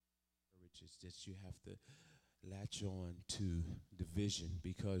It's just you have to latch on to the vision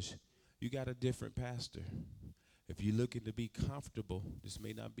because you got a different pastor. If you're looking to be comfortable, this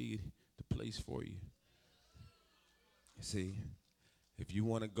may not be the place for you. See, if you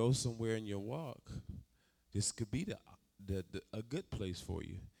want to go somewhere in your walk, this could be the a good place for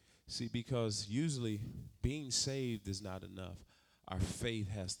you. See, because usually being saved is not enough. Our faith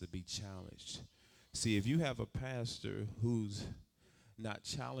has to be challenged. See, if you have a pastor who's not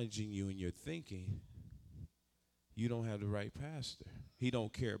challenging you in your thinking, you don't have the right pastor. He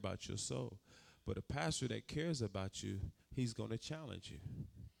don't care about your soul. But a pastor that cares about you, he's going to challenge you.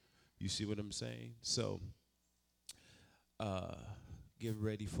 You see what I'm saying? So uh, get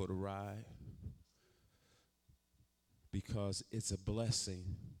ready for the ride because it's a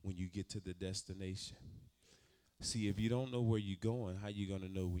blessing when you get to the destination. See, if you don't know where you're going, how you going to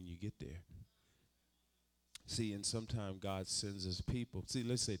know when you get there? See, and sometimes God sends us people. See,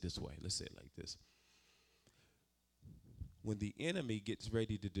 let's say it this way. Let's say it like this. When the enemy gets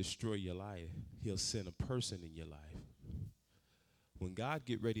ready to destroy your life, he'll send a person in your life. When God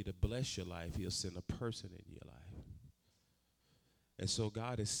get ready to bless your life, he'll send a person in your life. And so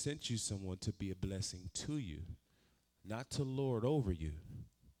God has sent you someone to be a blessing to you, not to lord over you,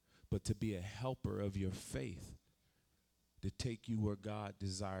 but to be a helper of your faith, to take you where God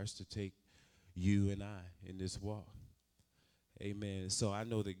desires to take you and I in this walk. Amen. So I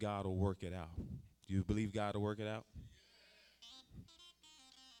know that God will work it out. Do you believe God will work it out?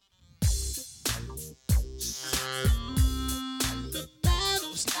 The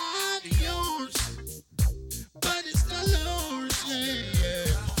battle's not yours, but it's the Lord's.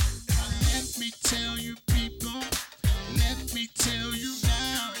 Yeah. Let me tell you, people. Let me tell you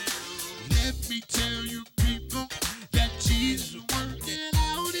now. Let me tell you, people, that Jesus working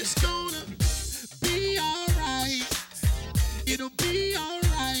out. It's gonna be alright. It'll be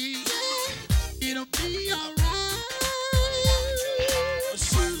alright. It'll be alright.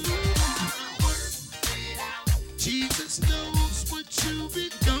 Jesus knows what you've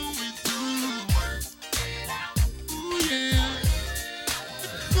been going through. Ooh, yeah.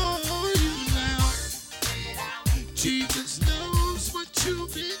 For you now. Jesus knows what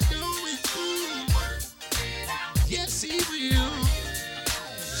you've been going through. Yes, he will.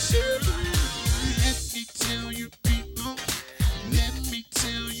 Sure. Let me tell you, people. Let me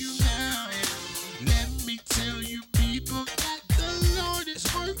tell you now. Let me tell you, people, that the Lord is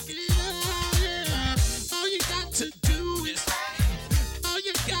working out. Yeah. All you got to do is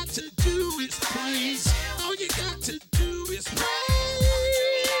praise. All you got to do is praise.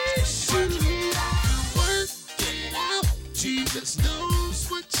 Work it out. Jesus knows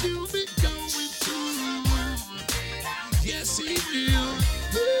what you've been going through. Yes, he will.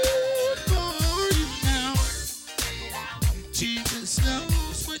 For you now. Jesus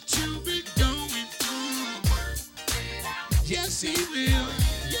knows what you've been going through. Yes, he will.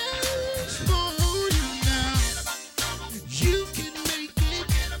 Yes, for you now. You can make it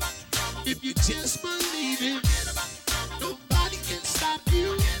if you just believe it. Nobody can stop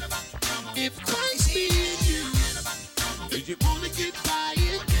you if Christ be in you. If you want to get by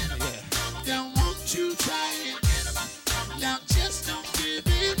it, then won't you try it? Now just don't give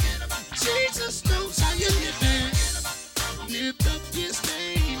in. Jesus knows how you live it. Lift up his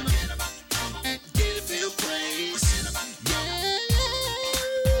name and give him praise. Yeah.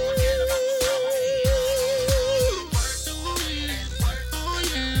 Oh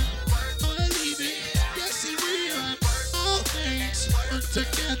yeah. Believe it. Yes, he will. All things work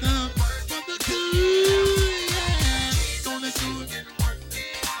together for the good. Yeah. Gonna do it.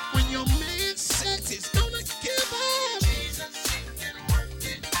 When your man says he's gonna give up,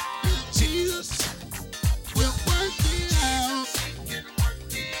 Jesus will work it out.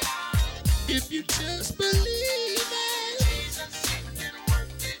 If you just believe it,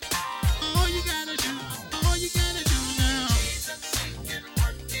 all you gotta do now,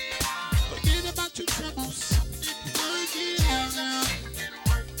 forget about your troubles, work it out now.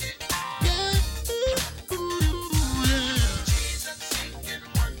 Yeah, yeah.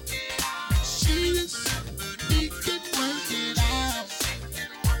 Jesus, he can work it out.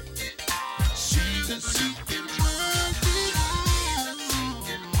 Jesus, he can work it out.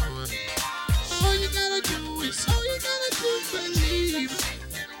 All you gotta do is believe.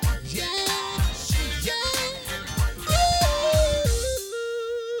 Yeah, yeah.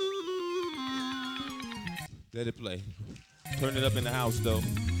 Let it play. Turn it up in the house, though.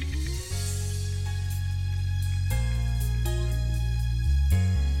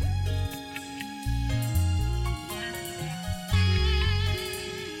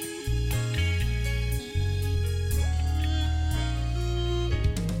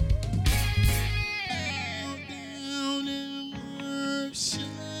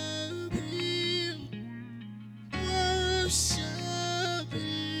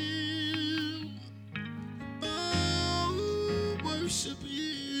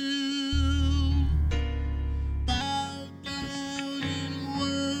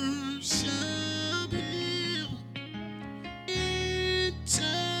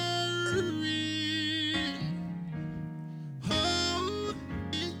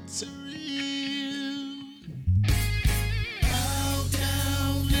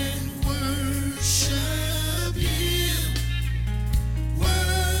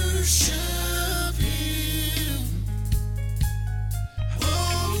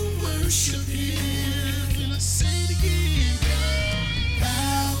 worship Him. Let's say it again.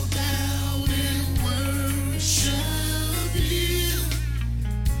 Bow down and worship Him.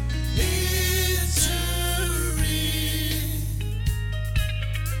 Enter in.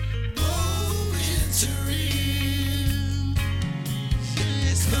 Oh, enter in.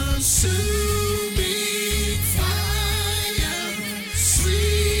 Yes, consuming fire,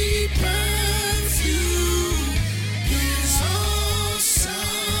 sweet perfume. His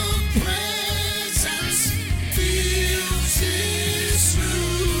awesome presence fills this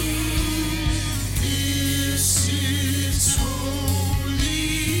room. This is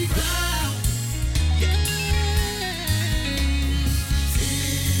holy ground. Yeah.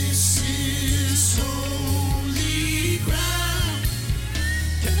 This is holy ground.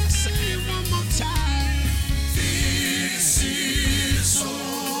 Can I say it one more time? This is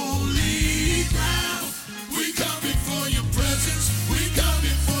holy ground. We come before your presence. We come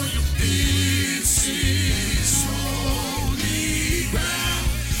before you. This is holy ground.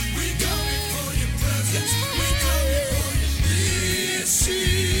 We come before your presence. We come before you. This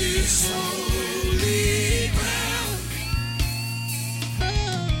is holy ground.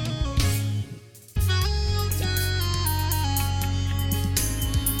 Bow down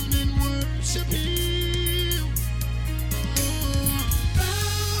and worship Him.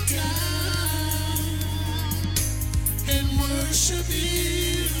 Bow down and worship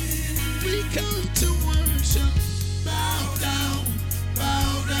Him. We come to worship. Bow down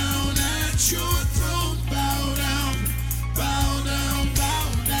at your throne. Bow down, bow down, bow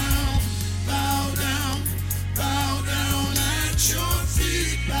down, bow down, bow down at your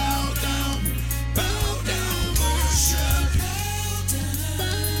feet. Bow down, worship.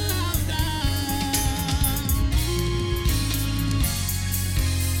 Bow down.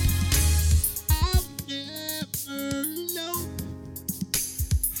 I'll never know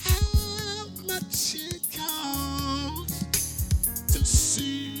how much it costs to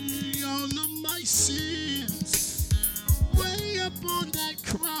see all of my sins way up on that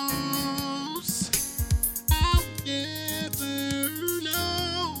cross. I'll never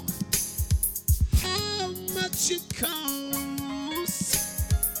know how much it costs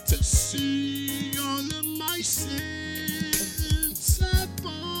to see all of my sins up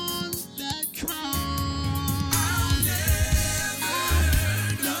on that cross.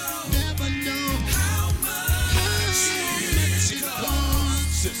 I'll never know how much it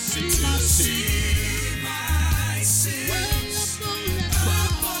costs to see my sins way up on that cross.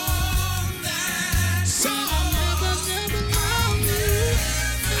 So I'll never know. I'll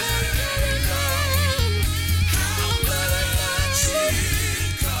never know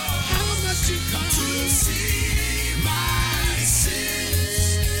how much it costs to see my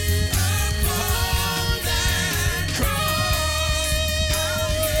sins upon that cross.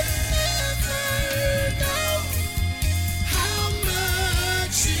 I'll never know how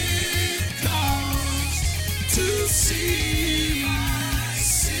much it costs to see my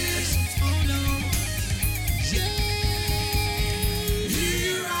sins. Oh no. Yeah.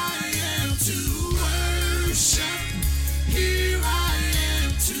 Here I am to worship. Here I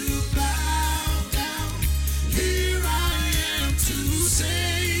am to bow down. Here I am to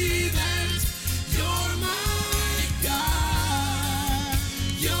say that you're my God.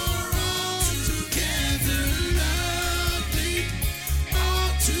 You're altogether lovely,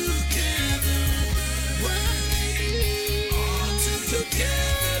 altogether worthy,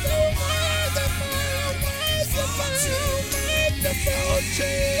 altogether wonderful, wonderful to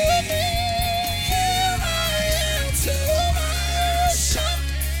me. Here I am to worship.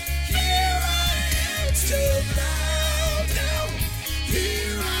 Here I am to bow down.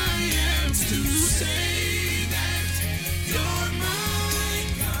 Here I am to say that you're my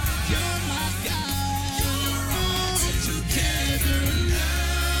God. You're my God. You're altogether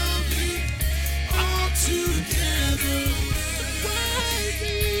lovely, altogether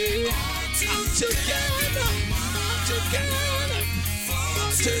worthy, altogether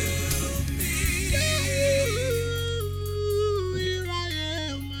for me. Here I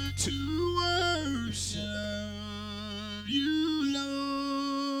am to worship you,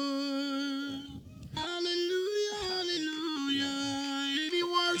 Lord. Hallelujah, hallelujah.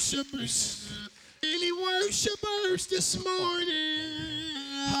 Any worshipers this morning?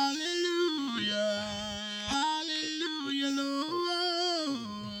 Hallelujah, hallelujah, Lord.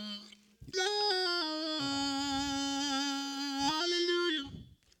 Hallelujah.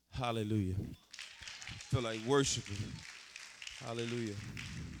 Hallelujah. Feel like worshiping. Hallelujah.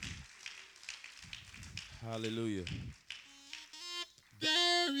 Hallelujah.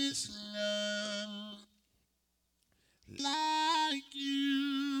 There is none like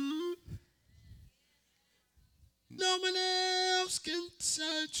you. can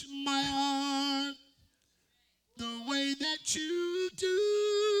touch my heart the way that you do.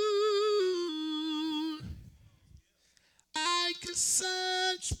 I can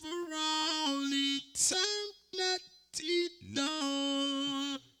search for all eternity,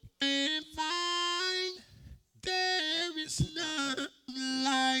 no, and find there is none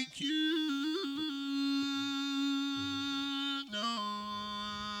like you. No,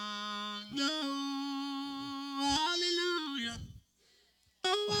 no, hallelujah.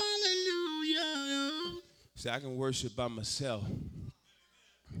 Oh, hallelujah. See, I can worship by myself.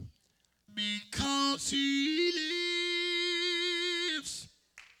 Because he lives,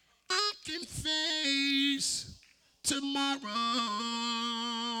 I can face tomorrow.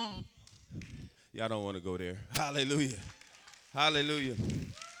 Y'all don't want to go there. Hallelujah. Hallelujah.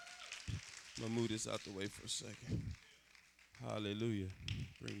 I'm going to move this out the way for a second. Hallelujah.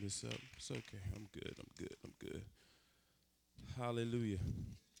 Bring this up. It's okay. I'm good. I'm good. I'm good. Hallelujah.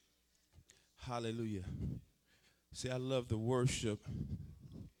 Hallelujah. See, I love the worship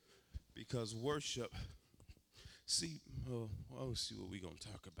because worship, see, let's see what we're going to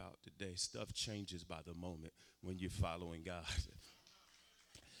talk about today. Stuff changes by the moment when you're following God.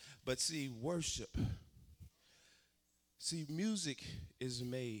 But see, worship, see, music is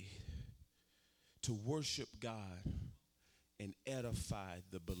made to worship God and edify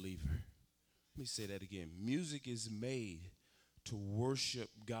the believer. Let me say that again. Music is made to worship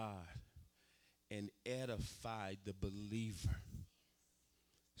God and edify the believer.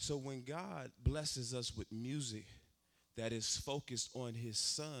 So when God blesses us with music that is focused on his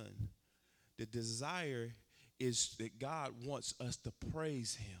son, the desire is that God wants us to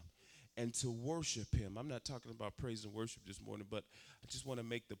praise him and to worship him. I'm not talking about praise and worship this morning, but I just want to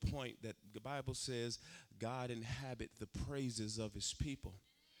make the point that the Bible says God inhabits the praises of his people.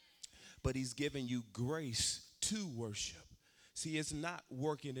 But he's given you grace to worship. See, it's not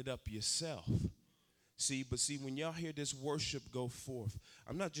working it up yourself. See, when y'all hear this worship go forth,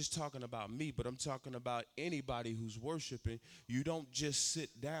 I'm not just talking about me, but I'm talking about anybody who's worshiping. You don't just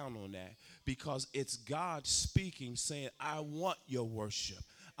sit down on that because it's God speaking, saying, I want your worship.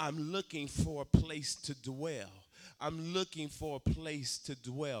 I'm looking for a place to dwell. I'm looking for a place to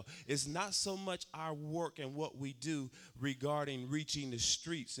dwell. It's not so much our work and what we do regarding reaching the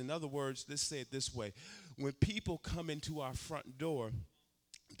streets. In other words, let's say it this way. When people come into our front door,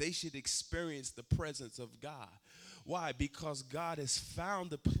 they should experience the presence of God. Why? Because God has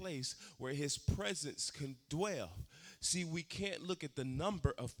found a place where his presence can dwell. See, we can't look at the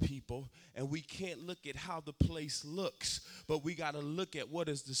number of people and we can't look at how the place looks, but we got to look at what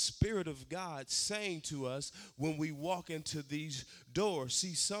is the Spirit of God saying to us when we walk into these doors.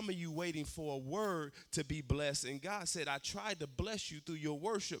 See, some of you waiting for a word to be blessed, and God said, I tried to bless you through your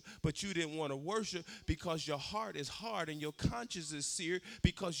worship, but you didn't want to worship because your heart is hard and your conscience is seared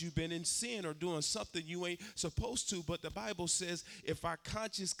because you've been in sin or doing something you ain't supposed to. But the Bible says if our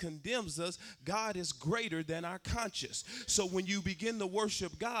conscience condemns us, God is greater than our conscience. So when you begin to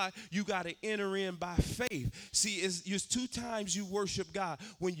worship God, you got to enter in by faith. See, it's two times you worship God,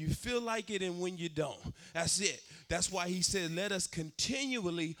 when you feel like it and when you don't. That's it. That's why he said, let us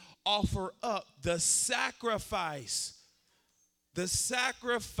continually offer up the sacrifice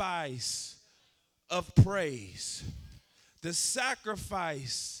of praise. The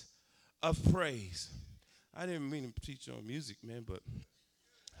sacrifice of praise. I didn't mean to teach on music, man, but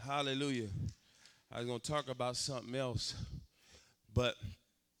hallelujah. I was going to talk about something else, but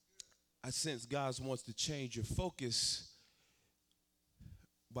I sense God wants to change your focus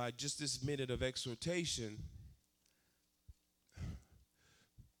by just this minute of exhortation.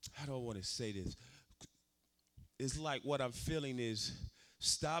 I don't want to say this. It's like what I'm feeling is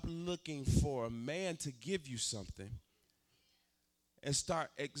stop looking for a man to give you something and start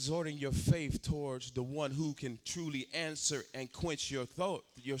exhorting your faith towards the one who can truly answer and quench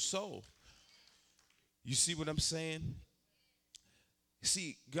your soul. You see what I'm saying?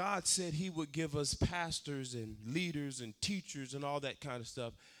 See, God said he would give us pastors and leaders and teachers and all that kind of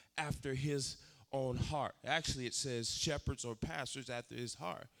stuff after his own heart. Actually, it says shepherds or pastors after his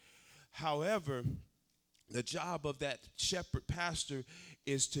heart. However, the job of that shepherd pastor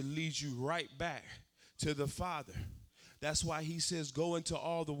is to lead you right back to the Father. That's why he says, go into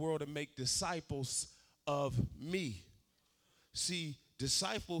all the world and make disciples of me. See,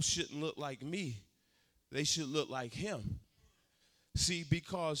 disciples shouldn't look like me. They should look like him. See,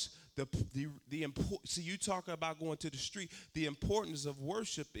 because see, you talk about going to the street. The importance of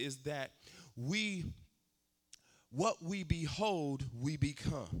worship is that what we behold, we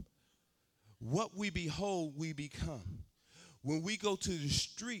become. What we behold, we become. When we go to the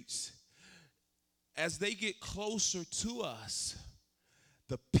streets, as they get closer to us,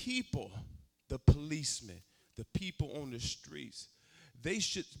 the people, the policemen, the people on the streets, they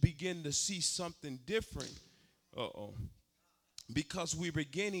should begin to see something different. Uh-oh. Because we're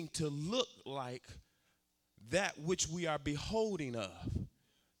beginning to look like that which we are beholding of.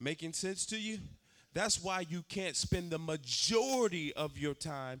 Making sense to you? That's why you can't spend the majority of your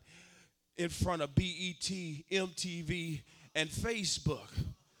time in front of BET, MTV, and Facebook,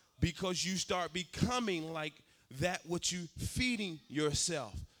 because you start becoming like that which you feeding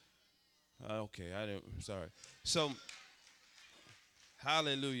yourself. Okay, I didn't. Sorry. So,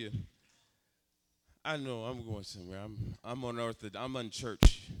 hallelujah. I know I'm going somewhere. I'm on earth. I'm on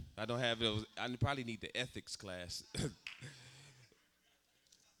church. I don't have those. I probably need the ethics class.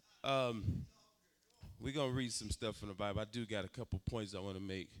 um, we're gonna read some stuff from the Bible. I do got a couple points I want to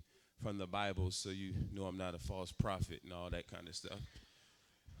make from the Bible, so you know I'm not a false prophet and all that kind of stuff.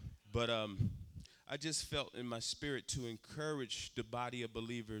 But I just felt in my spirit to encourage the body of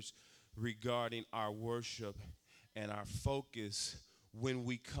believers regarding our worship and our focus when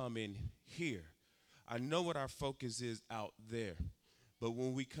we come in here. I know what our focus is out there. But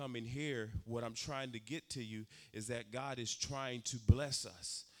when we come in here, what I'm trying to get to you is that God is trying to bless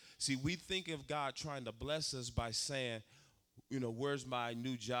us. See, we think of God trying to bless us by saying, you know, where's my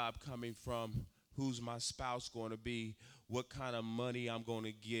new job coming from? Who's my spouse going to be? What kind of money I'm going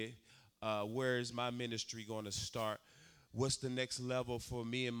to get? Where is my ministry going to start? What's the next level for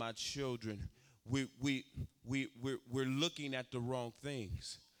me and my children? We're looking at the wrong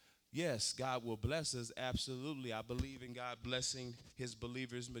things. Yes, God will bless us. Absolutely. I believe in God blessing his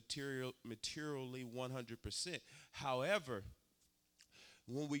believers materially 100%. However,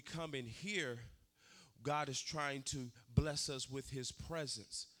 when we come in here, God is trying to bless us with his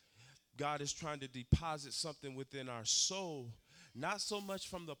presence. God is trying to deposit something within our soul, not so much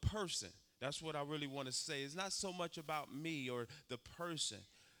from the person. That's what I really want to say. It's not so much about me or the person.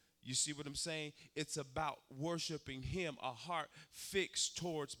 You see what I'm saying? It's about worshiping him, a heart fixed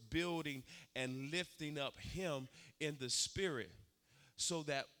towards building and lifting up him in the spirit, so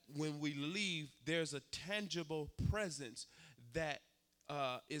that when we leave, there's a tangible presence that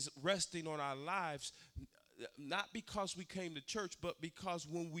is resting on our lives, not because we came to church, but because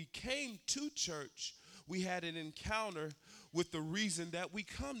when we came to church, we had an encounter with the reason that we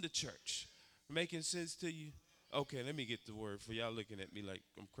come to church. Making sense to you? Okay, let me get the word for y'all looking at me like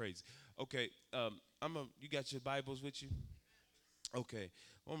I'm crazy. Okay, you got your Bibles with you? Okay,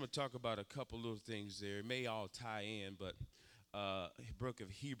 I'm gonna talk about a couple little things there. It may all tie in, but book of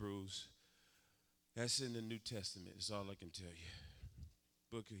Hebrews, that's in the New Testament. That's all I can tell you.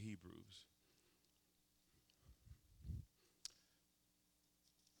 Book of Hebrews.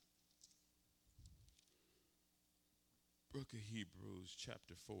 Book of Hebrews,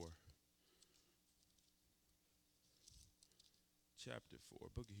 chapter 4. Chapter 4.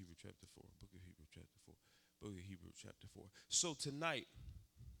 Book of Hebrews, chapter 4. Book of Hebrews, chapter 4. Book of Hebrews, chapter 4. So tonight,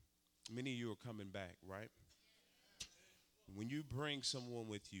 many of you are coming back, right? When you bring someone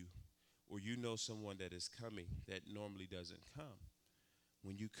with you, or you know someone that is coming that normally doesn't come,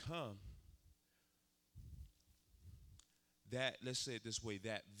 when you come, that, let's say it this way,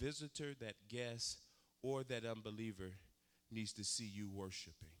 that visitor, that guest, or that unbeliever needs to see you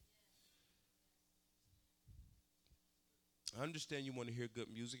worshiping. I understand you want to hear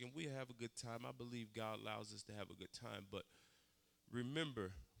good music, and we have a good time. I believe God allows us to have a good time. But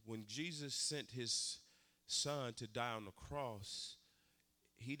remember, when Jesus sent his son to die on the cross,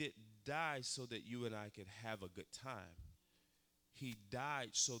 he didn't die so that you and I could have a good time. He died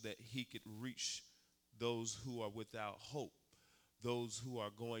so that he could reach those who are without hope, those who are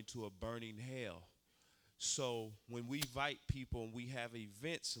going to a burning hell. So when we invite people and we have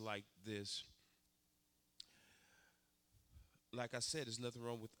events like this, like I said, there's nothing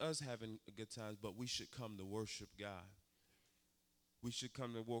wrong with us having a good time, but we should come to worship God. We should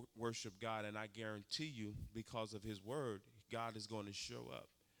come to worship God, and I guarantee you, because of his word, God is going to show up.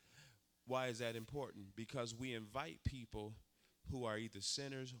 Why is that important? Because we invite people who are either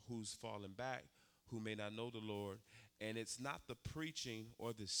sinners, who's fallen back, who may not know the Lord, and it's not the preaching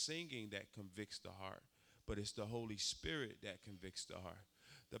or the singing that convicts the heart, but it's the Holy Spirit that convicts the heart.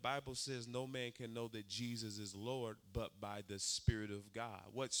 The Bible says no man can know that Jesus is Lord but by the Spirit of God.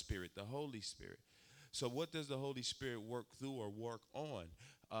 What Spirit? The Holy Spirit. So what does the Holy Spirit work through or work on?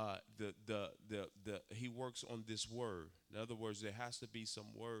 He works on this word. In other words, there has to be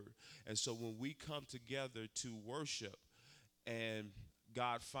some word. And so when we come together to worship, and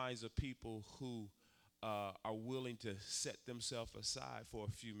God finds a people who are willing to set themselves aside for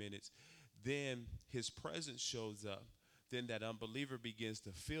a few minutes, then his presence shows up. Then that unbeliever begins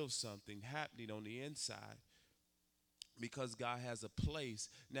to feel something happening on the inside, because God has a place.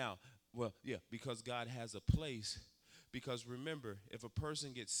 Now, well, yeah, because God has a place. Because remember, if a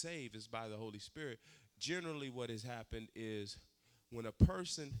person gets saved, it's by the Holy Spirit. Generally, what has happened is when a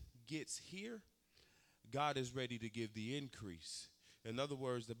person gets here, God is ready to give the increase. In other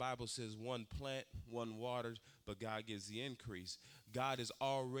words, the Bible says one plant, one waters, but God gives the increase. God has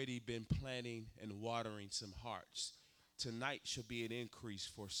already been planting and watering some hearts. Tonight should be an increase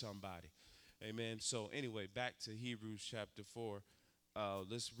for somebody. Amen. So anyway, back to Hebrews chapter 4.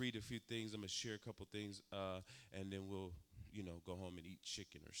 Let's read a few things. I'm going to share a couple things, and then we'll, go home and eat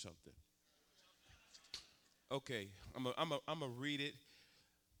chicken or something. Okay, I'm gonna read it.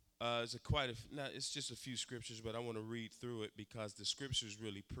 It's just a few scriptures, but I want to read through it because the scriptures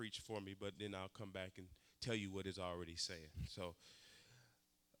really preach for me. But then I'll come back and tell you what it's already saying. So,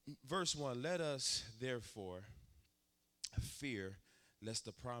 verse 1: Let us therefore fear, lest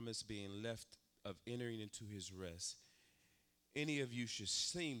the promise being left of entering into His rest, any of you should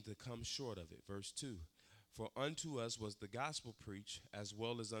seem to come short of it. Verse 2: For unto us was the gospel preached, as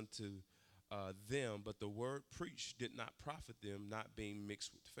well as unto them, but the word preached did not profit them, not being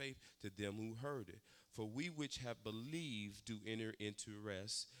mixed with faith to them who heard it. For we which have believed do enter into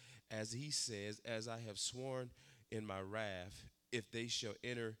rest, as he says, as I have sworn in my wrath, if they shall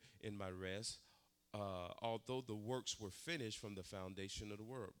enter in my rest, although the works were finished from the foundation of the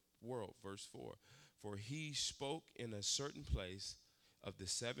world. Verse 4: For he spoke in a certain place of the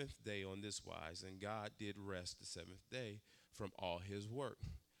seventh day on this wise, and God did rest the seventh day from all his work.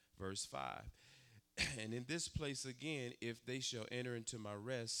 Verse 5: And in this place again, if they shall enter into my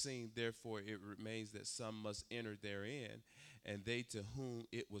rest, seeing therefore it remains that some must enter therein, and they to whom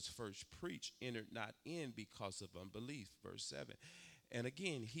it was first preached entered not in because of unbelief. Verse 7: And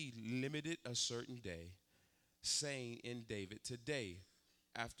again, he limited a certain day, saying in David, today,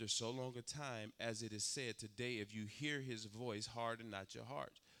 after so long a time, as it is said, today, if you hear his voice, harden not your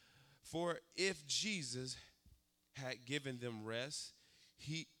heart. For if Jesus had given them rest,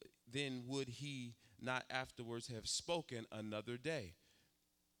 he then would he not afterwards have spoken another day.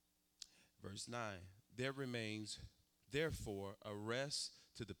 Verse 9: There remains therefore a rest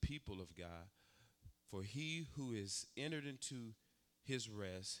to the people of God, for he who is entered into his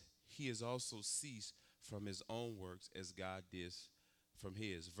rest, he has also ceased from his own works as God did from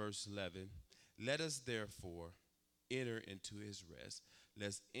his. Verse 11: Let us therefore enter into his rest,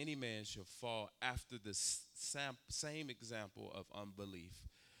 lest any man shall fall after the same example of unbelief.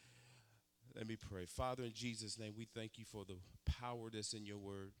 Let me pray. Father, in Jesus' name, we thank you for the power that's in your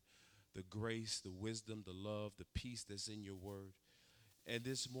word, the grace, the wisdom, the love, the peace that's in your word. And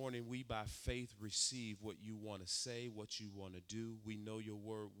this morning, we by faith receive what you want to say, what you want to do. We know your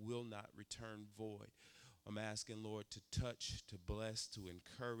word will not return void. I'm asking, Lord, to touch, to bless, to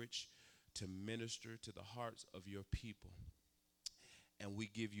encourage, to minister to the hearts of your people. And we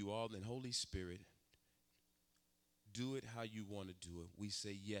give you all, and Holy Spirit, do it how you want to do it. We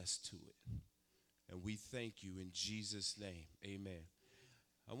say yes to it. And we thank you in Jesus' name. Amen.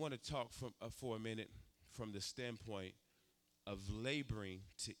 I want to talk for a minute from the standpoint of laboring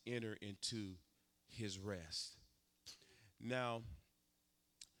to enter into his rest. Now,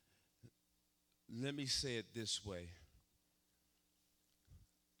 let me say it this way.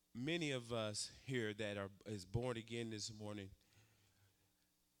 Many of us here that is born again this morning,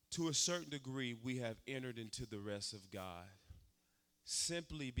 to a certain degree, we have entered into the rest of God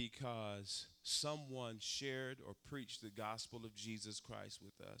simply because someone shared or preached the gospel of Jesus Christ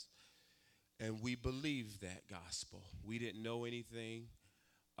with us. And we believed that gospel. We didn't know anything.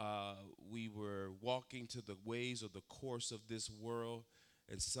 We were walking to the ways or the course of this world,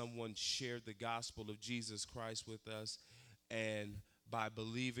 and someone shared the gospel of Jesus Christ with us. And by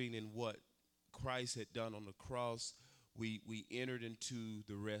believing in what Christ had done on the cross, we entered into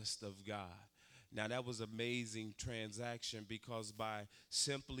the rest of God. Now, that was an amazing transaction because by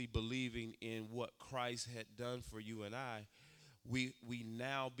simply believing in what Christ had done for you and I, we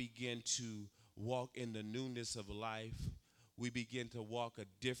now begin to walk in the newness of life. We begin to walk a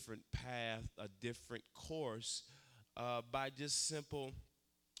different path, a different course by just simple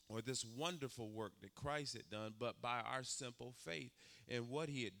or this wonderful work that Christ had done, but by our simple faith in what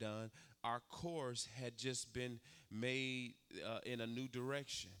he had done, our course had just been made in a new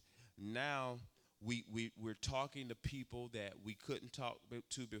direction. Now, we're talking to people that we couldn't talk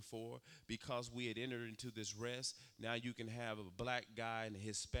to before because we had entered into this rest. Now you can have a black guy and a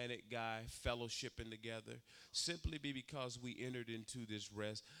Hispanic guy fellowshipping together simply because we entered into this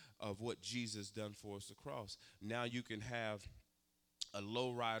rest of what Jesus done for us across. Now you can have a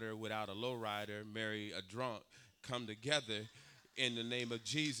lowrider without a lowrider marry a drunk come together in the name of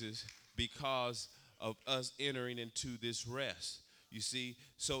Jesus because of us entering into this rest. You see,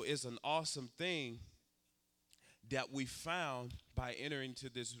 so it's an awesome thing that we found by entering into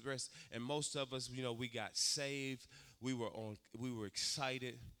this rest. And most of us, we got saved. We were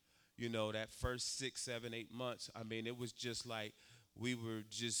excited. That first 6, 7, 8 months. I mean, it was just like we were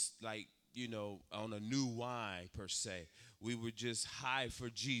just like on a new wine per se. We were just high for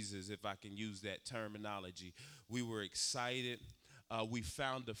Jesus, if I can use that terminology. We were excited. We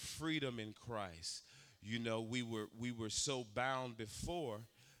found the freedom in Christ. We were so bound before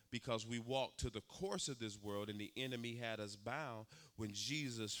because we walked to the course of this world and the enemy had us bound. When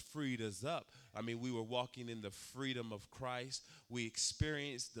Jesus freed us up, I mean, we were walking in the freedom of Christ. We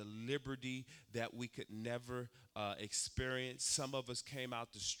experienced the liberty that we could never experience. Some of us came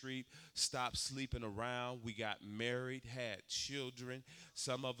out the street, stopped sleeping around. We got married, had children.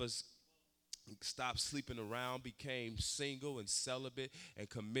 Some of us stopped sleeping around, became single and celibate, and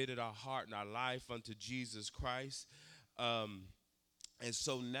committed our heart and our life unto Jesus Christ. And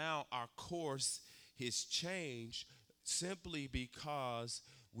so now our course has changed simply because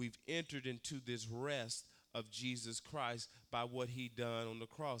we've entered into this rest of Jesus Christ by what he done on the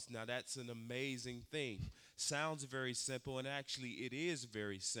cross. Now that's an amazing thing. Sounds very simple, and actually it is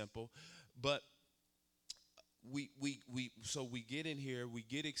very simple, but we get in here, we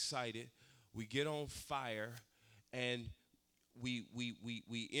get excited, we get on fire, and we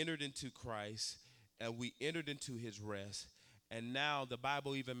entered into Christ, and we entered into his rest. And now the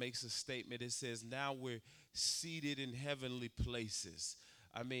Bible even makes a statement. It says, now we're seated in heavenly places.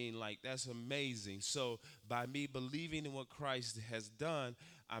 I mean, like, that's amazing. So by me believing in what Christ has done,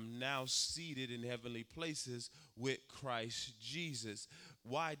 I'm now seated in heavenly places with Christ Jesus.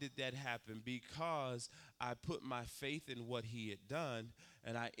 Why did that happen? Because I put my faith in what he had done,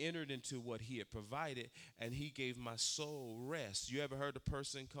 and I entered into what he had provided, and he gave my soul rest. You ever heard a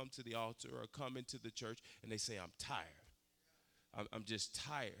person come to the altar or come into the church and they say, I'm tired. I'm just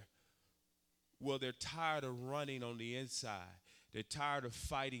tired. Well, they're tired of running on the inside. They're tired of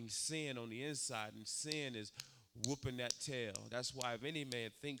fighting sin on the inside, and sin is whooping that tail. That's why if any man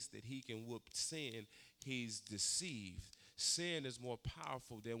thinks that he can whoop sin, he's deceived. Sin is more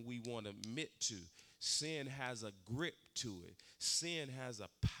powerful than we want to admit to. Sin has a grip to it. Sin has a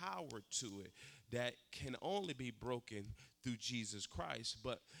power to it that can only be broken through Jesus Christ.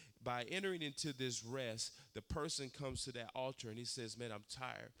 But by entering into this rest, the person comes to that altar and he says, man, I'm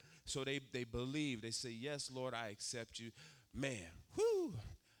tired. So they believe. They say, yes, Lord, I accept you. Man,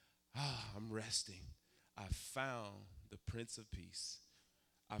 I'm resting. I found the Prince of Peace.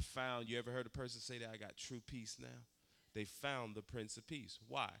 You ever heard a person say that? I got true peace now? They found the Prince of Peace.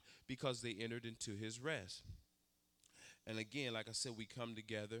 Why? Because they entered into his rest. And again, like I said, we come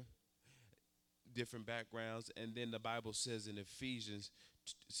together, different backgrounds, and then the Bible says in Ephesians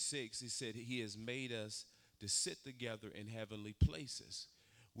 6, he said he has made us to sit together in heavenly places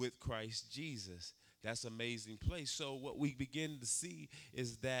with Christ Jesus. That's an amazing place. So what we begin to see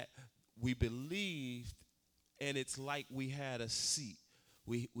is that we believed, and it's like we had a seat.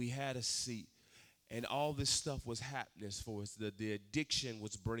 We had a seat, and all this stuff was happening for us. The addiction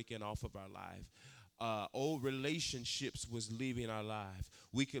was breaking off of our life. Old relationships was leaving our life.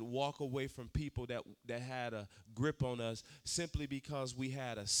 We could walk away from people that had a grip on us simply because we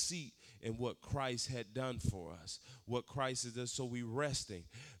had a seat in what Christ had done for us, what Christ has done. So we resting.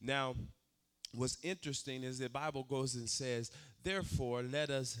 Now, what's interesting is the Bible goes and says, therefore, let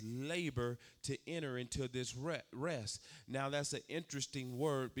us labor to enter into this rest. Now, that's an interesting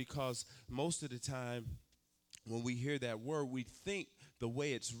word because most of the time when we hear that word, we think the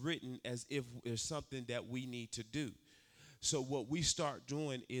way it's written as if there's something that we need to do. So what we start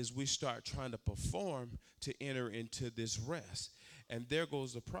doing is we start trying to perform to enter into this rest. And there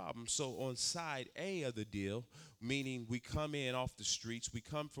goes the problem. So on side A of the deal, meaning we come in off the streets, we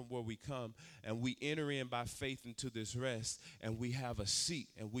come from where we come, and we enter in by faith into this rest, and we have a seat,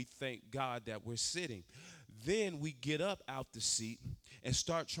 and we thank God that we're sitting. Then we get up out the seat and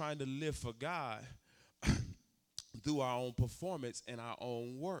start trying to live for God through our own performance and our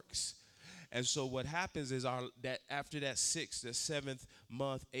own works. And so what happens is that after that 6th, the 7th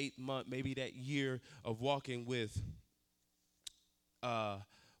month, 8th month, maybe that year of walking with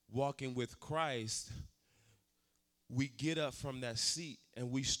Christ, we get up from that seat and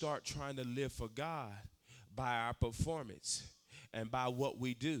we start trying to live for God by our performance and by what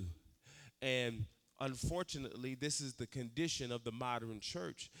we do. And unfortunately, this is the condition of the modern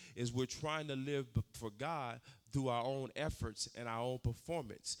church, is we're trying to live for God through our own efforts and our own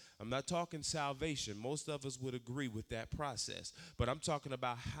performance. I'm not talking salvation. Most of us would agree with that process. But I'm talking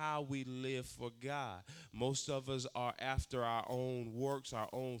about how we live for God. Most of us are after our own works, our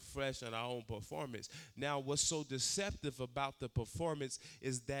own flesh, and our own performance. Now, what's so deceptive about the performance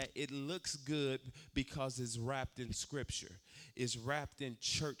is that it looks good because it's wrapped in Scripture. It's wrapped in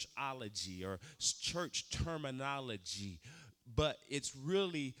churchology or church terminology. But it's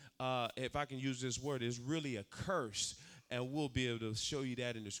really, if I can use this word, it's really a curse. And we'll be able to show you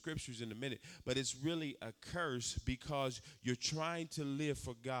that in the scriptures in a minute. But it's really a curse because you're trying to live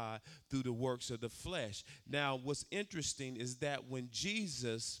for God through the works of the flesh. Now, what's interesting is that when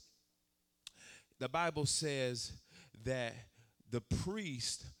Jesus, the Bible says that the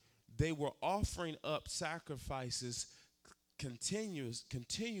priest, they were offering up sacrifices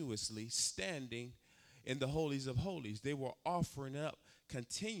continuously standing in the holies of holies. They were offering up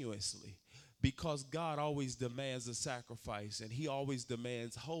continuously because God always demands a sacrifice and he always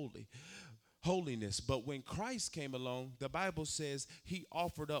demands holiness. But when Christ came along, the Bible says he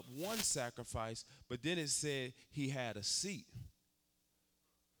offered up one sacrifice, but then it said he had a seat.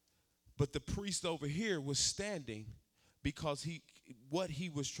 But the priest over here was standing because what he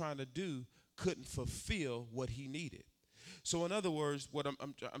was trying to do couldn't fulfill what he needed. So in other words, what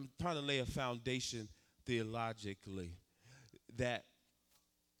I'm trying to lay a foundation theologically, that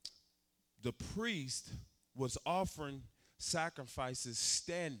the priest was offering sacrifices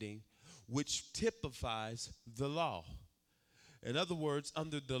standing, which typifies the law. In other words,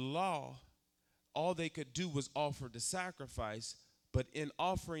 under the law, all they could do was offer the sacrifice, but in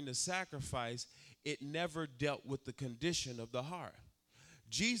offering the sacrifice, it never dealt with the condition of the heart.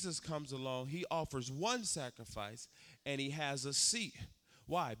 Jesus comes along, he offers one sacrifice, and he has a seat.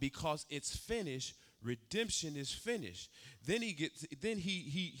 Why? Because it's finished. Redemption is finished. Then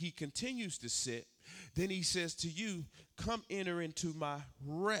he continues to sit. Then he says to you, come enter into my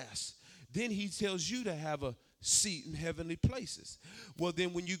rest. Then he tells you to have a seat in heavenly places. Well,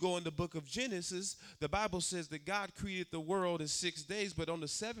 then when you go in the book of Genesis, the Bible says that God created the world in 6 days, but on the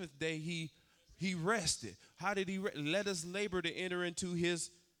seventh day he rested. How did he let us labor to enter into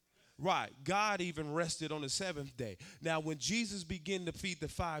his right? God even rested on the seventh day. Now, when Jesus began to feed the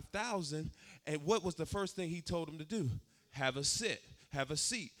 5,000, and what was the first thing he told them to do? Have a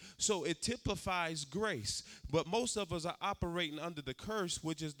seat. So it typifies grace. But most of us are operating under the curse,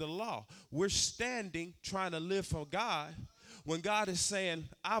 which is the law. We're standing trying to live for God, when God is saying,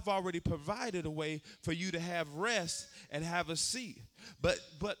 I've already provided a way for you to have rest and have a seat. But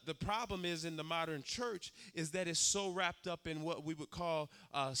the problem is in the modern church is that it's so wrapped up in what we would call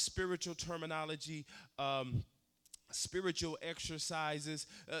spiritual terminology, spiritual exercises.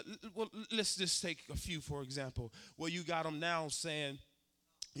 Well, let's just take a few, for example. Well, you got them now saying,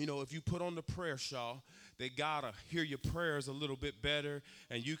 you know, if you put on the prayer shawl, they gotta hear your prayers a little bit better,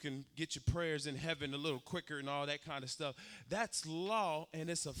 and you can get your prayers in heaven a little quicker and all that kind of stuff. That's law, and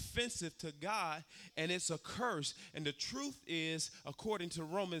it's offensive to God, and it's a curse. And the truth is, according to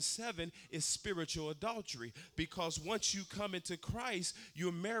Romans 7, is spiritual adultery, because once you come into Christ,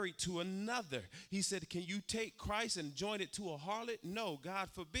 you're married to another. He said, can you take Christ and join it to a harlot? No, God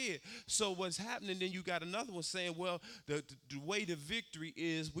forbid. So what's happening, then you got another one saying, well, the way to victory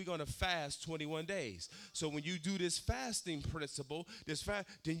is we're going to fast 21 days. So when you do this fasting principle,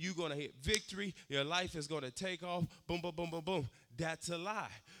 then you're going to hit victory. Your life is going to take off. Boom, boom, boom, boom, boom. That's a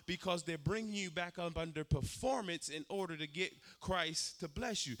lie, because they're bringing you back up under performance in order to get Christ to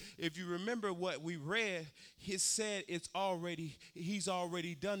bless you. If you remember what we read, he said he's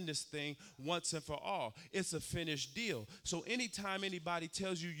already done this thing once and for all. It's a finished deal. So anytime anybody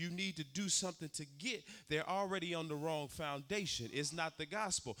tells you you need to do something to get, they're already on the wrong foundation. It's not the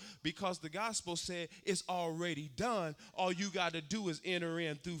gospel, because the gospel said it's already done. All you got to do is enter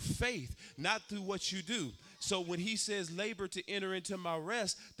in through faith, not through what you do. So when he says labor to enter into my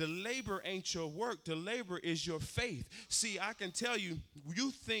rest, the labor ain't your work. The labor is your faith. See, I can tell you,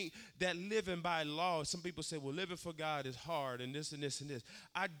 you think that living by law, some people say, well, living for God is hard and this and this and this.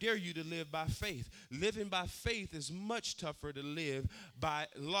 I dare you to live by faith. Living by faith is much tougher to live by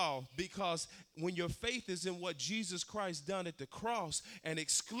law, because when your faith is in what Jesus Christ done at the cross, and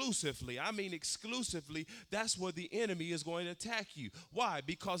exclusively, that's where the enemy is going to attack you. Why?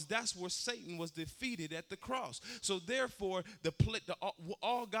 Because that's where Satan was defeated, at the cross. So therefore,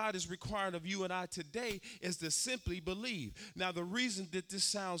 all God is requiring of you and I today is to simply believe. Now, the reason that this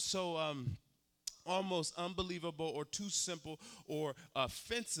sounds so almost unbelievable or too simple or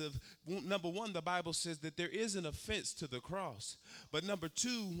offensive, number one, the Bible says that there is an offense to the cross. But number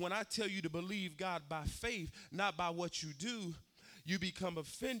two, when I tell you to believe God by faith, not by what you do, you become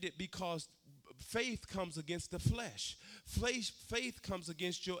offended, because faith comes against the flesh. Faith comes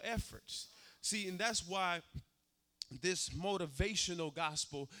against your efforts. See, and that's why this motivational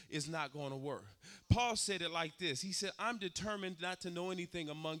gospel is not going to work. Paul said it like this. He said, I'm determined not to know anything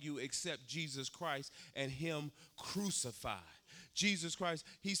among you except Jesus Christ and him crucified. Jesus Christ,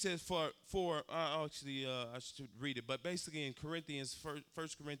 he says I should read it, but basically in Corinthians, 1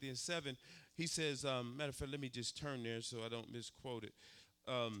 Corinthians 7, he says, matter of fact, let me just turn there so I don't misquote it.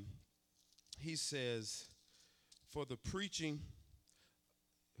 He says, for the preaching,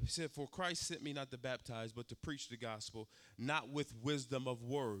 he said, for Christ sent me not to baptize, but to preach the gospel, not with wisdom of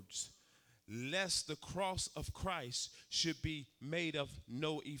words, lest the cross of Christ should be made of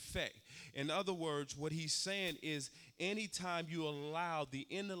no effect. In other words, what he's saying is anytime you allow the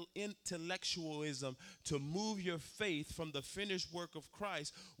intellectualism to move your faith from the finished work of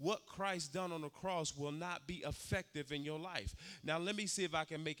Christ, what Christ done on the cross will not be effective in your life. Now, let me see if I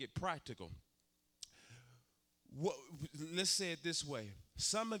can make it practical. Let's say it this way.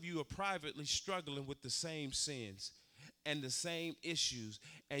 Some of you are privately struggling with the same sins and the same issues,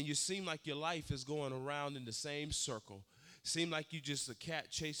 and you seem like your life is going around in the same circle. Seem like you're just a cat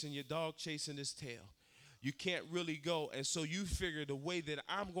chasing your dog, chasing his tail. You can't really go, and so you figure the way that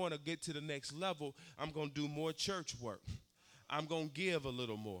I'm going to get to the next level, I'm going to do more church work. I'm going to give a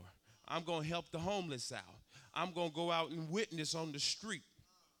little more. I'm going to help the homeless out. I'm going to go out and witness on the street.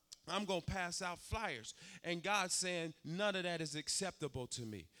 I'm going to pass out flyers. And God's saying none of that is acceptable to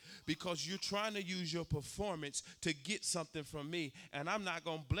me because you're trying to use your performance to get something from me. And I'm not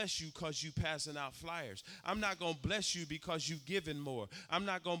going to bless you because you passing out flyers. I'm not going to bless you because you giving more. I'm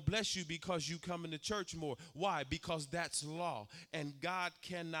not going to bless you because you coming to church more. Why? Because that's law. And God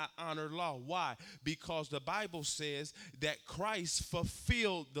cannot honor law. Why? Because the Bible says that Christ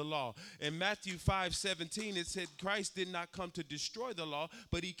fulfilled the law. In Matthew 5:17, it said Christ did not come to destroy the law,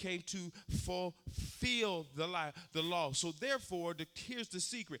 but he came to fulfill the law. So therefore, here's the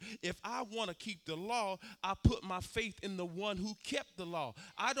secret. If I want to keep the law, I put my faith in the one who kept the law.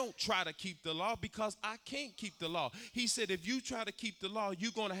 I don't try to keep the law because I can't keep the law. He said, if you try to keep the law,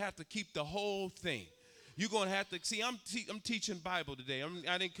 you're going to have to keep the whole thing. You're going to have to, see, I'm teaching Bible today.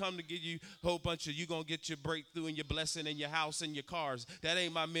 I didn't come to give you a whole bunch of, you're going to get your breakthrough and your blessing and your house and your cars. That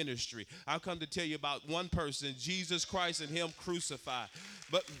ain't my ministry. I come to tell you about one person, Jesus Christ and him crucified.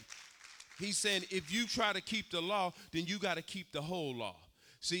 But he's saying if you try to keep the law, then you got to keep the whole law.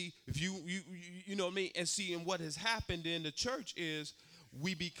 See, if you know what I mean? And see, and what has happened in the church is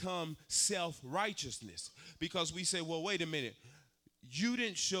we become self-righteousness because we say, well, wait a minute. You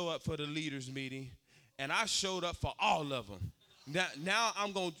didn't show up for the leaders meeting. And I showed up for all of them. Now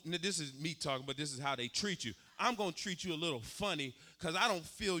I'm going to, this is me talking, but this is how they treat you. I'm going to treat you a little funny because I don't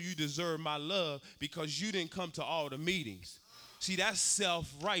feel you deserve my love because you didn't come to all the meetings. See, that's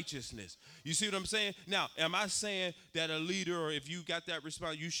self-righteousness. You see what I'm saying? Now, am I saying that a leader or if you got that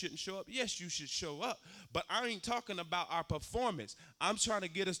response, you shouldn't show up? Yes, you should show up. But I ain't talking about our performance. I'm trying to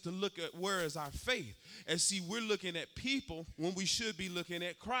get us to look at where is our faith. And see, we're looking at people when we should be looking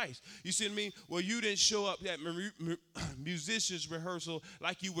at Christ. You see what I mean? Well, you didn't show up at musicians rehearsal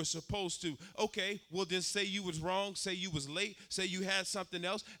like you were supposed to. Okay, well then say you was wrong, say you was late, say you had something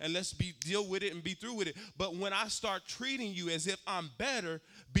else, and let's deal with it and be through with it. But when I start treating you as if I'm better,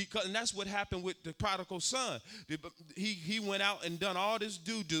 and that's what happened with the prodigal son. He went out and done all this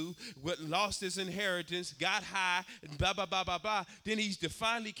doo-doo, lost his inheritance, got high, and blah, blah, blah, blah, blah. Then he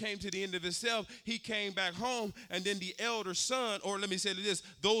finally came to the end of himself. He came back home, and then the elder son, or let me say this,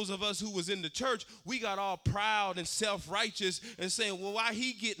 those of us who was in the church, we got all proud and self-righteous and saying, well, why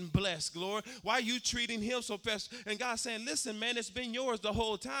he getting blessed, Lord? Why you treating him so fast? And God's saying, listen, man, it's been yours the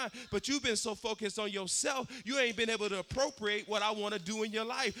whole time, but you've been so focused on yourself, you ain't been able to appropriate what I want to do in your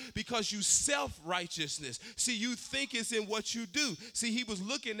life because you self-righteousness. See, you think it's in what you do. See, he was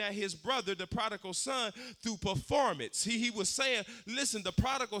looking at his brother, the prodigal son, through performance. He was saying, listen, the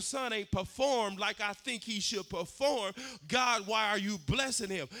prodigal son ain't performed like I think he should perform. God, why are you blessing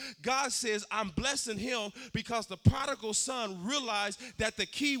him? God says, I'm blessing him because the prodigal son realized that the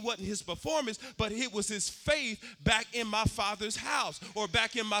key wasn't his performance, but it was his faith back in my father's house or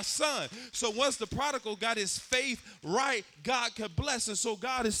back in my son. So once the prodigal got his faith right, God could bless. And so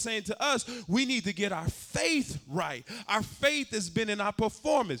God is saying to us, we need to get our faith right. Our faith has been in our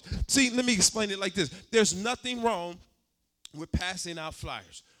performance. See, let me explain it like this. There's nothing wrong with passing out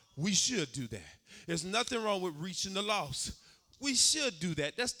flyers. We should do that. There's nothing wrong with reaching the lost. We should do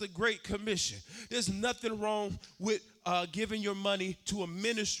that. That's the Great Commission. There's nothing wrong with giving your money to a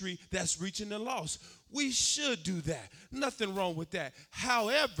ministry that's reaching the lost. We should do that. Nothing wrong with that.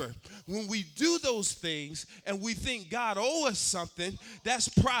 However, when we do those things and we think God owes us something, that's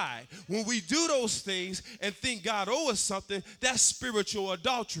pride. When we do those things and think God owes us something, that's spiritual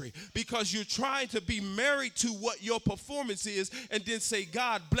adultery, because you're trying to be married to what your performance is and then say,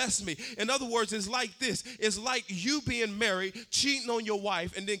 God bless me. In other words, it's like this. It's like you being married, cheating on your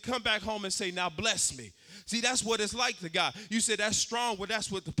wife, and then come back home and say, now bless me. See, that's what it's like to God. You said that's strong. Well, that's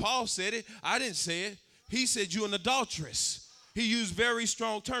what Paul said it. I didn't say it. He said you're an adulteress. He used very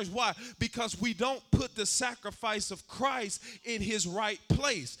strong terms. Why? Because we don't put the sacrifice of Christ in his right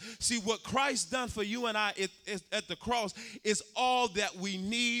place. See, what Christ done for you and I at the cross is all that we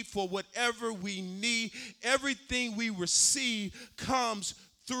need for whatever we need. Everything we receive comes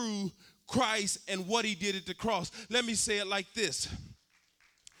through Christ and what he did at the cross. Let me say it like this.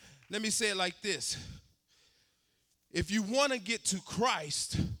 If you want to get to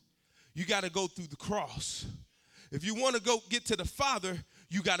Christ, you got to go through the cross. If you want to get to the Father,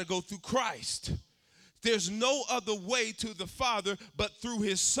 you got to go through Christ. There's no other way to the Father but through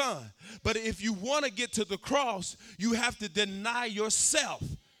his Son. But if you want to get to the cross, you have to deny yourself.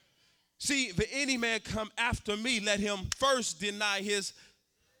 See, if any man come after me, let him first deny his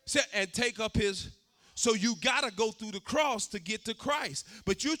and take up his. So you got to go through the cross to get to Christ.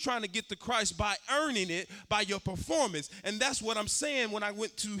 But you're trying to get to Christ by earning it, by your performance. And that's what I'm saying when I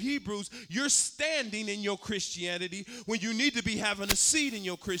went to Hebrews. You're standing in your Christianity when you need to be having a seat in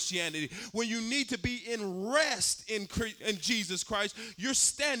your Christianity. When you need to be in rest in Jesus Christ, you're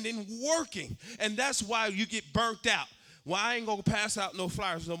standing working. And that's why you get burnt out. Well, I ain't going to pass out no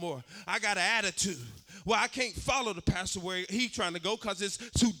flyers no more. I got an attitude. Well, I can't follow the pastor where he's trying to go because it's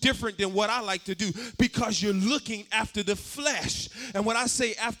too different than what I like to do, because you're looking after the flesh. And when I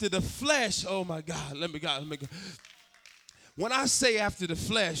say after the flesh, oh, my God, let me go. When I say after the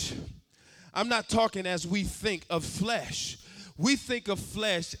flesh, I'm not talking as we think of flesh. We think of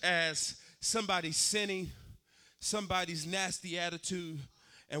flesh as somebody sinning, somebody's nasty attitude,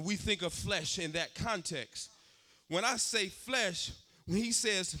 and we think of flesh in that context. When I say flesh, when he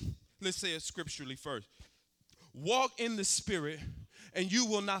says, let's say it scripturally first, walk in the Spirit and you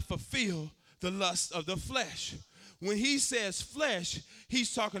will not fulfill the lust of the flesh. When he says flesh,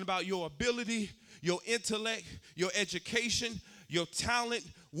 he's talking about your ability, your intellect, your education, your talent,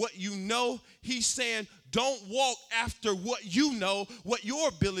 what you know. He's saying don't walk after what you know, what your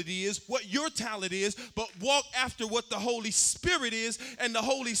ability is, what your talent is, but walk after what the Holy Spirit is. And the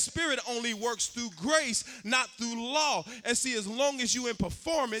Holy Spirit only works through grace, not through law. And see, as long as you're in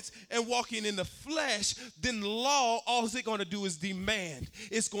performance and walking in the flesh, then law, all it's going to do is demand.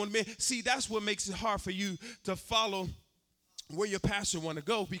 It's going to see, that's what makes it hard for you to follow where your pastor want to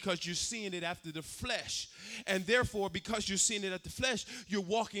go, because you're seeing it after the flesh. And therefore, because you're seeing it at the flesh, you're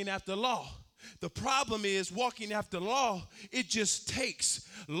walking after law. The problem is walking after law, it just takes.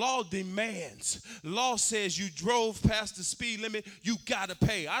 Law demands. Law says you drove past the speed limit, you got to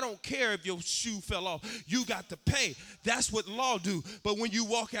pay. I don't care if your shoe fell off. You got to pay. That's what law do. But when you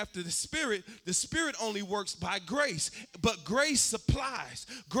walk after the Spirit only works by grace. But grace supplies.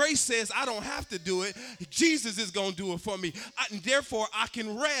 Grace says I don't have to do it. Jesus is going to do it for me. And therefore, I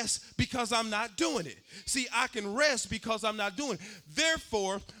can rest because I'm not doing it. See, I can rest because I'm not doing it.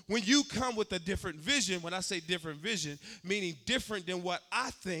 Therefore, when you come with a different vision, when I say different vision, meaning different than what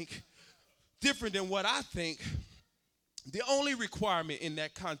I think, the only requirement in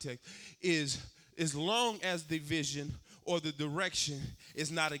that context is as long as the vision or the direction is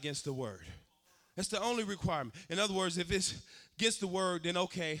not against the word. That's the only requirement. In other words, if it's against the word, then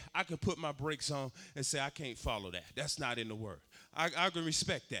okay, I can put my brakes on and say I can't follow that. That's not in the word. I can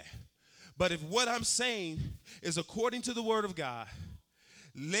respect that. But if what I'm saying is according to the word of God,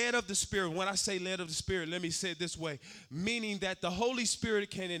 led of the Spirit. When I say led of the Spirit, let me say it this way, meaning that the Holy Spirit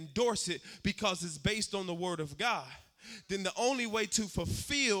can endorse it because it's based on the Word of God. Then the only way to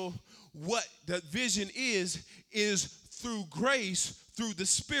fulfill what the vision is through grace, through the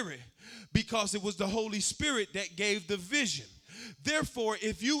Spirit, because it was the Holy Spirit that gave the vision. Therefore,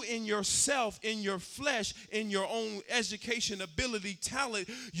 if you in yourself, in your flesh, in your own education, ability, talent,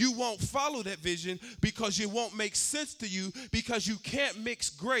 you won't follow that vision because it won't make sense to you, because you can't mix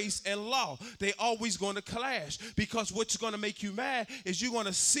grace and law. They always going to clash, because what's going to make you mad is you're going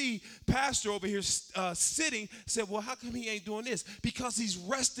to see pastor over here sitting, say, well, how come he ain't doing this? Because he's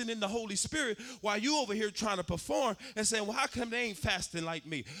resting in the Holy Spirit while you over here trying to perform and saying, well, how come they ain't fasting like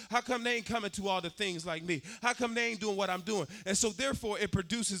me? How come they ain't coming to all the things like me? How come they ain't doing what I'm doing? And so therefore it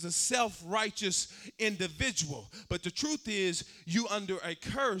produces a self-righteous individual. But the truth is, you under a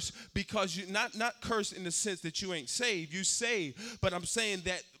curse because you not cursed in the sense that you ain't saved. You saved, but I'm saying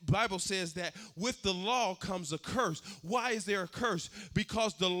that Bible says that with the law comes a curse. Why is there a curse?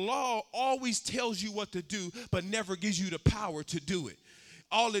 Because the law always tells you what to do, but never gives you the power to do it.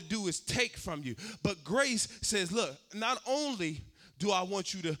 All it do is take from you. But grace says, look, not only do I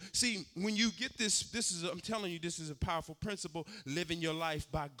want you to see, when you get I'm telling you, this is a powerful principle, living your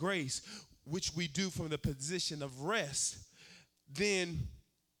life by grace, which we do from the position of rest. Then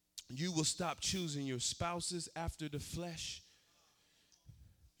you will stop choosing your spouses after the flesh.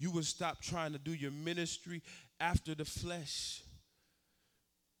 You will stop trying to do your ministry after the flesh.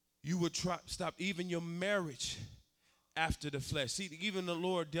 You will stop even your marriage after the flesh. See, even the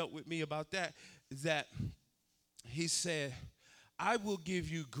Lord dealt with me about that he said, I will give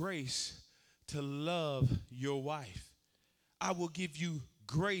you grace to love your wife. I will give you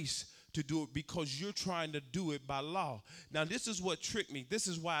grace to do it because you're trying to do it by law. Now, this is what tricked me. This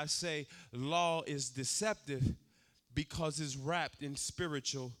is why I say law is deceptive, because it's wrapped in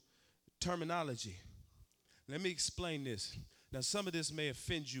spiritual terminology. Let me explain this. Now, some of this may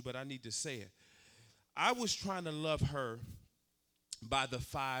offend you, but I need to say it. I was trying to love her by the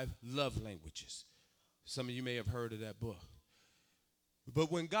 5 love languages. Some of you may have heard of that book.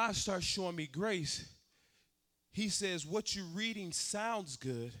 But when God starts showing me grace, he says, what you're reading sounds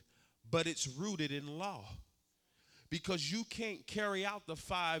good, but it's rooted in law. Because you can't carry out the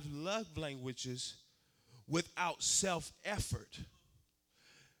 5 love languages without self-effort.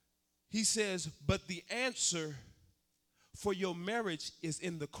 He says, but the answer for your marriage is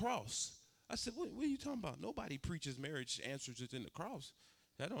in the cross. I said, what are you talking about? Nobody preaches marriage answers it in the cross.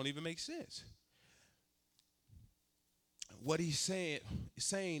 That don't even make sense. What he's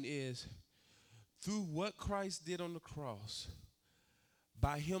saying is, through what Christ did on the cross,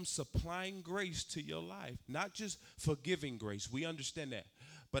 by him supplying grace to your life, not just forgiving grace, we understand that,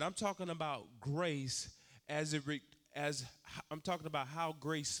 but I'm talking about grace as I'm talking about how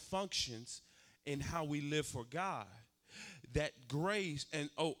grace functions and how we live for God. That grace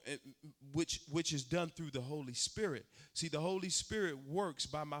which is done through the Holy Spirit. See, the Holy Spirit works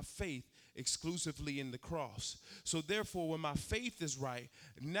by my faith exclusively in the cross. So therefore, when my faith is right,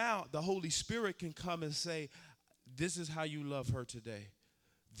 now the Holy Spirit can come and say, this is how you love her today.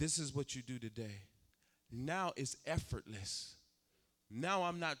 This is what you do today. Now it's effortless. Now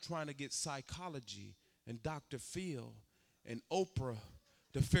I'm not trying to get psychology and Dr. Phil and Oprah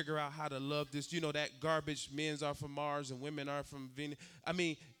to figure out how to love this. You know, that garbage, men's are from Mars and women are from Venus. I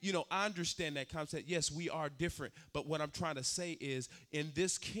mean, you know, I understand that concept. Yes, we are different. But what I'm trying to say is, in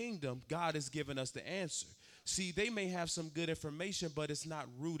this kingdom, God has given us the answer. See, they may have some good information, but it's not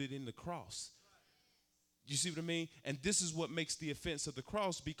rooted in the cross. You see what I mean? And this is what makes the offense of the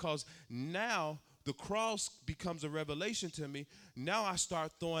cross, because now the cross becomes a revelation to me. Now I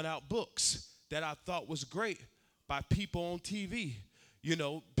start throwing out books that I thought was great by people on TV. You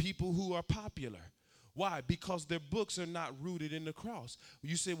know, people who are popular. Why? Because their books are not rooted in the cross.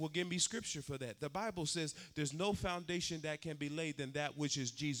 You say, well, give me scripture for that. The Bible says there's no foundation that can be laid than that which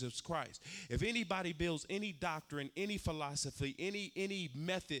is Jesus Christ. If anybody builds any doctrine, any philosophy, any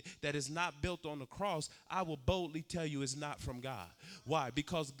method that is not built on the cross, I will boldly tell you it's not from God. Why?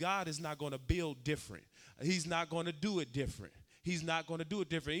 Because God is not going to build different. He's not going to do it different. He's not going to do it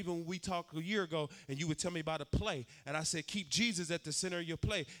different. Even when we talked a year ago and you would tell me about a play, and I said, keep Jesus at the center of your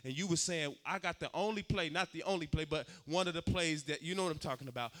play. And you were saying, I got the only play, not the only play, but one of the plays that, you know what I'm talking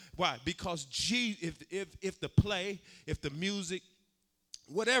about. Why? Because if the play, if the music,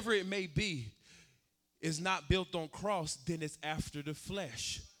 whatever it may be, is not built on cross, then it's after the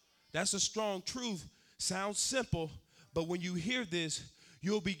flesh. That's a strong truth. Sounds simple, but when you hear this,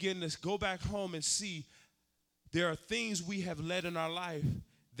 you'll begin to go back home and see there are things we have led in our life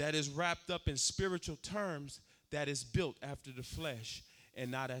that is wrapped up in spiritual terms that is built after the flesh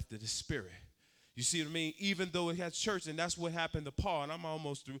and not after the spirit. You see what I mean? Even though it has church, and that's what happened to Paul, and I'm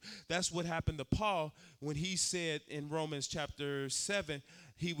almost through. That's what happened to Paul when he said in Romans chapter 7,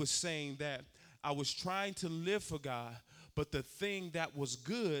 he was saying that I was trying to live for God, but the thing that was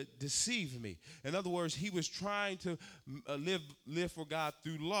good deceived me. In other words, he was trying to live for God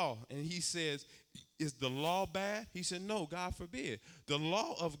through law. And he says, is the law bad? He said, no, God forbid. The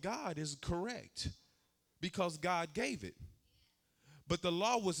law of God is correct because God gave it. But the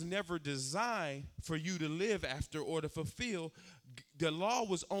law was never designed for you to live after or to fulfill. The law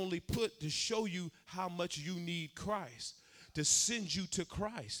was only put to show you how much you need Christ. to send you to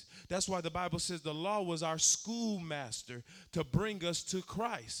Christ. That's why the Bible says the law was our schoolmaster to bring us to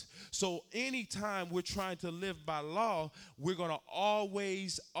Christ. So anytime we're trying to live by law, we're going to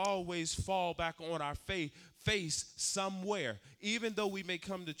always fall back on our face somewhere. Even though we may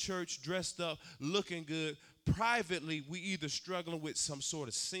come to church dressed up, looking good, privately we either struggling with some sort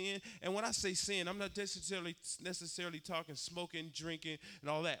of sin. And when I say sin, I'm not necessarily talking smoking, drinking, and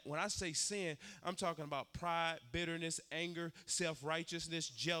all that. When I say sin, I'm talking about pride, bitterness, anger, self-righteousness,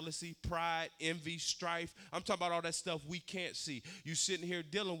 jealousy, pride, envy, strife. I'm talking about all that stuff we can't see. You sitting here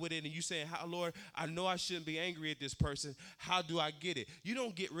dealing with it and you saying, "How, Lord, I know I shouldn't be angry at this person. How do I get it?" You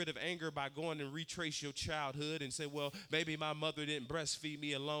don't get rid of anger by going and retrace your childhood and say, "Well, maybe my mother didn't breastfeed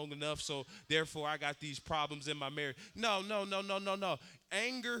me long enough, so therefore I got these problems in my marriage." No.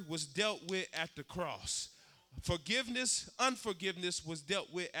 Anger was dealt with at the cross. Forgiveness, unforgiveness was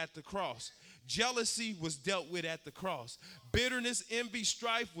dealt with at the cross. Jealousy was dealt with at the cross. Bitterness, envy,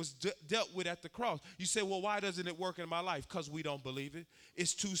 strife was dealt with at the cross. You say, "Well, why doesn't it work in my life?" Because we don't believe it.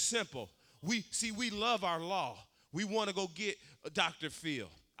 It's too simple. We love our law. We want to go get Dr. Phil.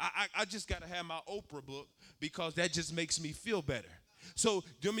 I just got to have my Oprah book because that just makes me feel better. So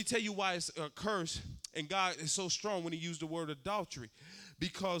let me tell you why it's a curse, and God is so strong when he used the word adultery.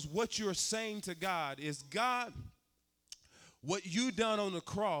 Because what you're saying to God is, "God, what you done on the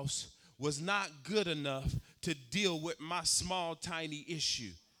cross was not good enough to deal with my small, tiny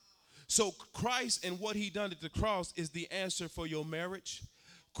issue." So Christ and what he done at the cross is the answer for your marriage.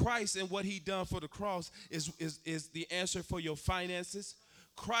 Christ and what he done for the cross is the answer for your finances.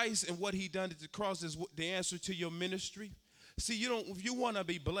 Christ and what he done at the cross is the answer to your ministry. See, if you want to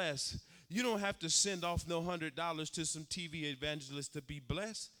be blessed, you don't have to send off no $100 to some TV evangelist to be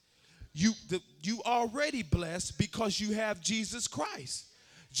blessed. You already blessed because you have Jesus Christ.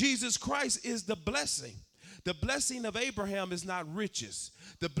 Jesus Christ is the blessing. The blessing of Abraham is not riches.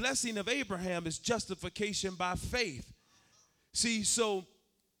 The blessing of Abraham is justification by faith. See, so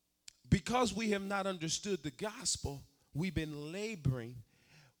because we have not understood the gospel, we've been laboring,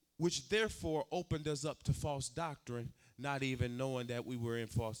 which therefore opened us up to false doctrine, not even knowing that we were in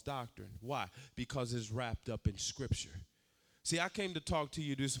false doctrine. Why? Because it's wrapped up in Scripture. See, I came to talk to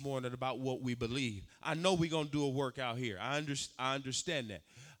you this morning about what we believe. I know we're going to do a work out here. I understand that.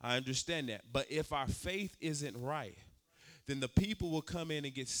 I understand that. But if our faith isn't right, then the people will come in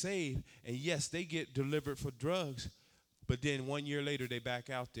and get saved, and yes, they get delivered for drugs, but then 1 year later they back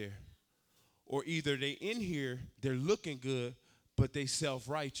out there. Or either they in here, they're looking good, but they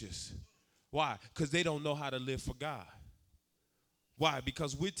self-righteous. Why? Because they don't know how to live for God. Why?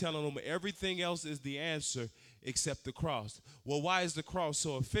 Because we're telling them everything else is the answer except the cross. Well, why is the cross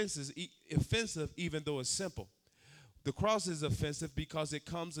so offensive even though it's simple? The cross is offensive because it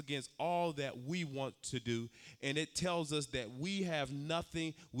comes against all that we want to do, and it tells us that we have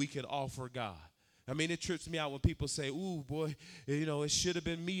nothing we can offer God. I mean, it trips me out when people say, "Ooh, boy, it should have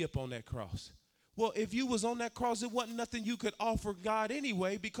been me up on that cross." Well, if you was on that cross, it wasn't nothing you could offer God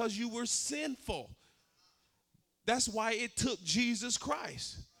anyway because you were sinful. That's why it took Jesus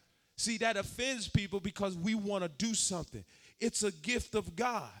Christ. See, that offends people because we want to do something. It's a gift of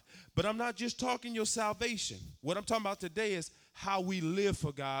God. But I'm not just talking your salvation. What I'm talking about today is how we live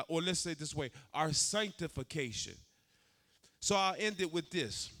for God, or let's say it this way, our sanctification. So I'll end it with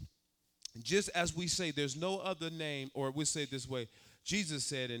this. Just as we say there's no other name, or we say it this way, Jesus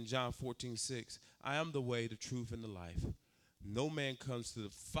said in John 14:6, "I am the way, the truth, and the life. No man comes to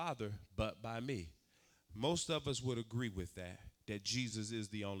the Father but by me." Most of us would agree with that Jesus is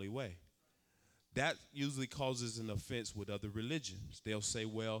the only way. That usually causes an offense with other religions. They'll say,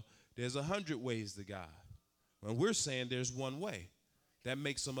 "Well, there's 100 ways to God." When we're saying there's one way, that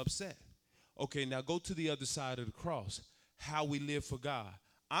makes them upset. Okay, now go to the other side of the cross. How we live for God.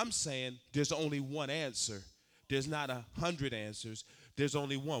 I'm saying there's only one answer. There's not 100 answers. There's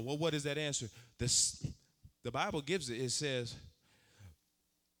only one. Well, what is that answer? The Bible gives it. It says,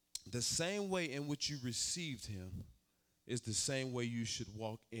 "The same way in which you received him is the same way you should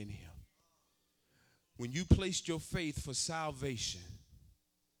walk in him." When you placed your faith for salvation,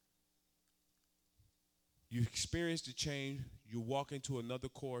 you experienced a change, you walk into another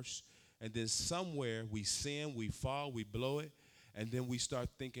course, and then somewhere we sin, we fall, we blow it, and then we start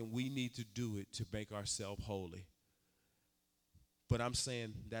thinking we need to do it to make ourselves holy. But I'm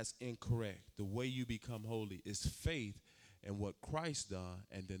saying that's incorrect. The way you become holy is faith in what Christ done,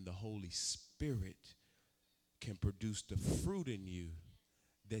 and then the Holy Spirit can produce the fruit in you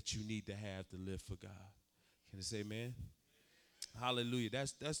that you need to have to live for God. Can I say amen? Hallelujah.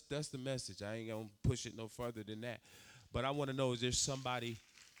 That's the message. I ain't going to push it no further than that. But I want to know, is there somebody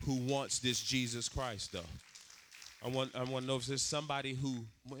who wants this Jesus Christ, though? I want to know if there's somebody who,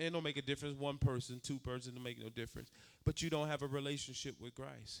 well, it don't make a difference, one person, two person, don't make no difference, but you don't have a relationship with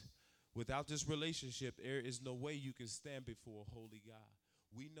Christ. Without this relationship, there is no way you can stand before a holy God.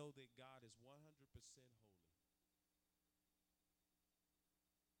 We know that God is 100% holy.